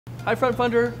Hi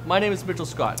FrontFundr, my name is Mitchell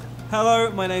Scott. Hello,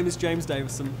 my name is James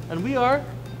Davison. And we are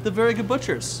the Very Good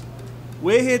Butchers.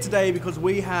 We're here today because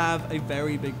we have a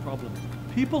very big problem.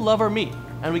 People love our meat,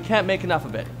 and we can't make enough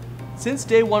of it. Since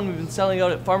day one, we've been selling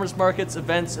out at farmers markets,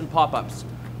 events, and pop-ups.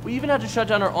 We even had to shut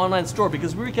down our online store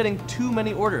because we were getting too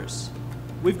many orders.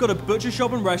 We've got a butcher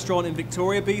shop and restaurant in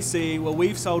Victoria, BC, where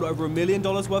we've sold over $1 million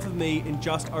worth of meat in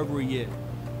just over a year.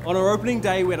 On our opening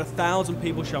day, we had 1,000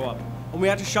 people show up, and we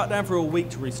had to shut down for a week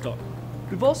to restock.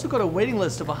 We've also got a waiting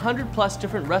list of 100+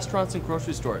 different restaurants and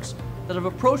grocery stores that have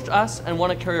approached us and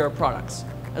want to carry our products,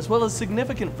 as well as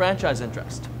significant franchise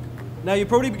interest. Now you're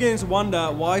probably beginning to wonder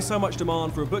why so much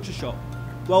demand for a butcher shop.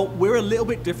 Well, we're a little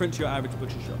bit different to your average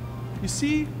butcher shop. You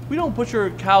see, we don't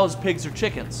butcher cows, pigs, or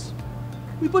chickens.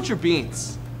 We butcher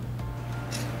beans.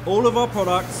 All of our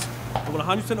products are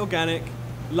 100% organic,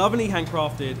 lovingly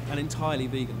handcrafted, and entirely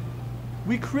vegan.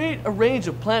 We create a range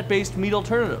of plant-based meat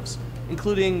alternatives,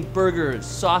 including burgers,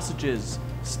 sausages,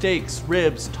 steaks,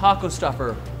 ribs, taco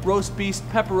stuffer, roast beef,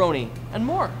 pepperoni, and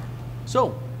more.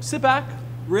 So, sit back,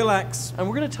 relax, and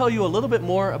we're going to tell you a little bit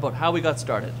more about how we got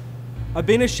started. I've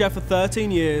been a chef for 13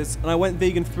 years, and I went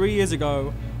vegan 3 years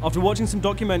ago after watching some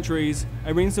documentaries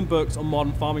and reading some books on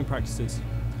modern farming practices.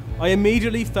 I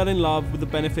immediately fell in love with the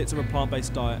benefits of a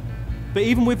plant-based diet. But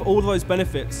even with all of those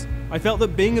benefits, I felt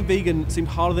that being a vegan seemed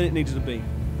harder than it needed to be.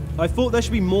 I thought there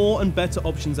should be more and better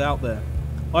options out there.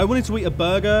 I wanted to eat a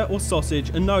burger or sausage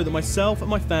and know that myself and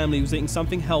my family was eating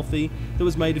something healthy that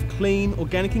was made of clean,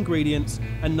 organic ingredients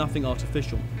and nothing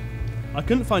artificial. I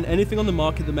couldn't find anything on the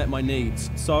market that met my needs,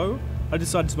 so I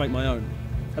decided to make my own.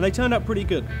 And they turned out pretty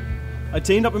good. I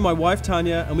teamed up with my wife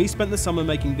Tanya and we spent the summer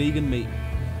making vegan meat.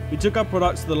 We took our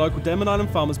products to the local Denman Island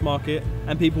farmers market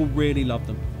and people really loved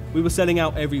them. We were selling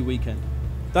out every weekend.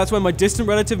 That's when my distant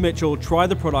relative Mitchell tried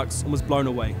the products and was blown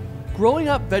away. Growing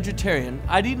up vegetarian,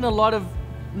 I'd eaten a lot of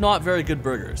not very good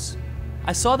burgers.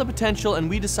 I saw the potential and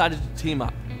we decided to team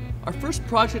up. Our first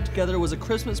project together was a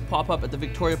Christmas pop-up at the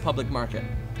Victoria Public Market.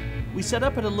 We set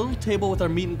up at a little table with our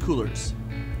meat and coolers.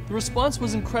 The response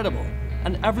was incredible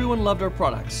and everyone loved our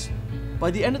products.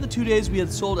 By the end of the 2 days, we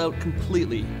had sold out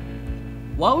completely.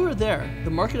 While we were there, the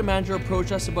market manager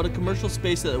approached us about a commercial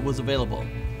space that was available.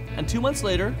 And 2 months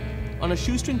later, on a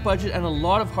shoestring budget and a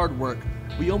lot of hard work,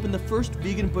 we opened the first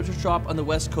vegan butcher shop on the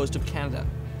west coast of Canada.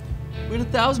 We had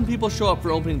 1,000 people show up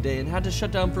for opening day and had to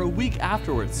shut down for a week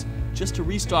afterwards just to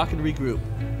restock and regroup.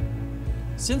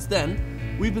 Since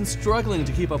then, we've been struggling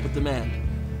to keep up with demand.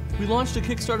 We launched a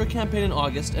Kickstarter campaign in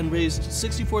August and raised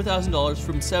 $64,000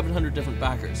 from 700 different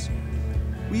backers.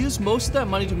 We used most of that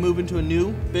money to move into a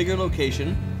new, bigger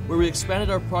location where we expanded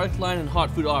our product line and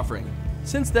hot food offering.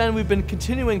 Since then, we've been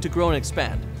continuing to grow and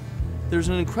expand. There's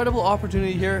an incredible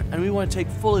opportunity here and we want to take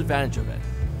full advantage of it.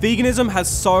 Veganism has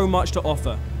so much to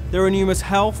offer. There are numerous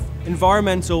health,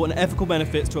 environmental and ethical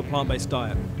benefits to a plant-based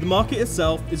diet. The market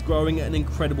itself is growing at an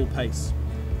incredible pace.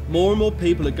 More and more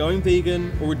people are going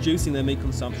vegan or reducing their meat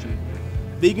consumption.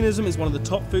 Veganism is one of the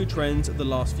top food trends of the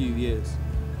last few years.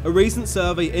 A recent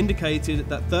survey indicated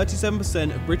that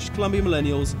 37% of British Columbia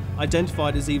millennials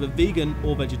identified as either vegan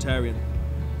or vegetarian.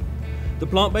 The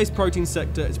plant-based protein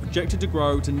sector is projected to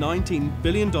grow to $19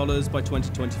 billion by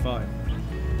 2025.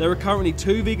 There are currently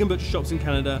 2 vegan butcher shops in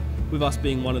Canada, with us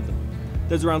being one of them.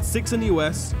 There's around 6 in the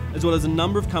US, as well as a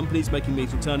number of companies making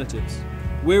meat alternatives.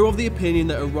 We're of the opinion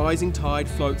that a rising tide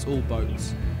floats all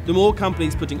boats. The more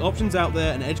companies putting options out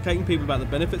there and educating people about the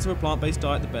benefits of a plant-based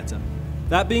diet, the better.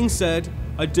 That being said,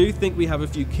 I do think we have a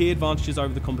few key advantages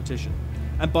over the competition.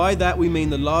 And by that we mean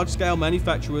the large-scale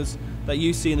manufacturers that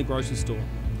you see in the grocery store.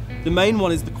 The main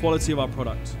one is the quality of our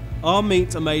product. Our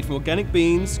meats are made from organic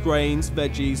beans, grains,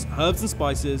 veggies, herbs and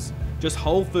spices, just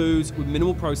whole foods with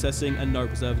minimal processing and no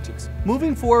preservatives.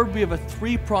 Moving forward, we have a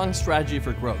 3-pronged strategy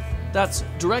for growth. That's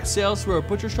direct sales through our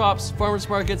butcher shops, farmers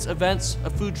markets, events,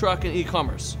 a food truck, and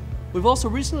e-commerce. We've also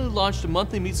recently launched a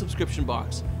monthly meat subscription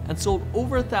box and sold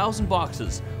over 1,000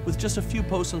 boxes with just a few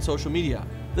posts on social media.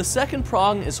 The second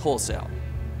prong is wholesale.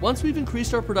 Once we've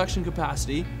increased our production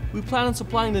capacity, we plan on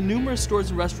supplying the numerous stores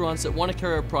and restaurants that want to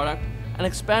carry our product and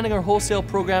expanding our wholesale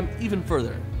program even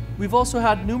further. We've also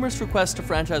had numerous requests to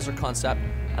franchise our concept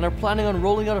and are planning on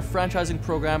rolling out a franchising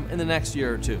program in the next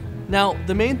year or 2. Now,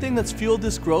 the main thing that's fueled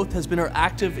this growth has been our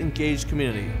active, engaged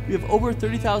community. We have over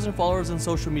 30,000 followers on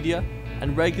social media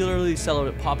and regularly sell out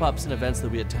at pop-ups and events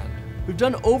that we attend. We've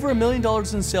done over $1 million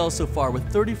in sales so far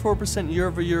with 34%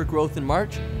 year-over-year growth in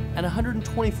March and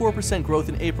 124% growth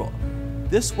in April.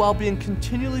 This while being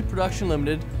continually production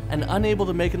limited and unable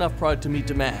to make enough product to meet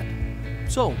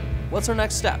demand. So, what's our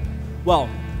next step? Well,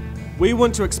 we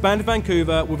want to expand to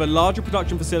Vancouver with a larger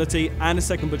production facility and a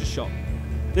second butcher shop.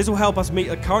 This will help us meet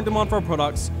the current demand for our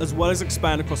products as well as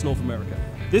expand across North America.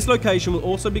 This location will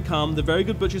also become the Very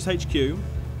Good Butchers HQ,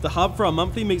 the hub for our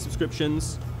monthly meat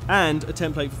subscriptions, and a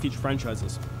template for future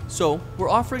franchises. So, we're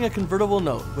offering a convertible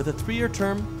note with a 3-year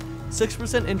term,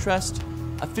 6% interest,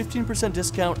 a 15%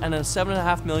 discount, and a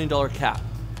 $7.5 million cap.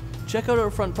 Check out our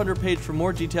FrontFundr page for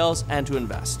more details and to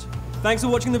invest. Thanks for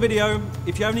watching the video.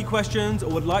 If you have any questions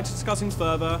or would like to discuss things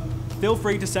further, feel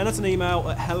free to send us an email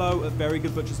at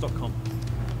hello@verygoodbutchers.com.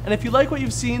 And if you like what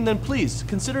you've seen, then please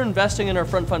consider investing in our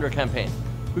FrontFundr campaign.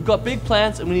 We've got big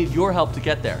plans and we need your help to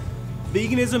get there.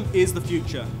 Veganism is the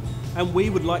future, and we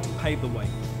would like to pave the way.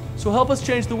 So help us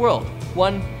change the world,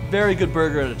 one very good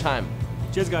burger at a time.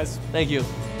 Cheers, guys. Thank you.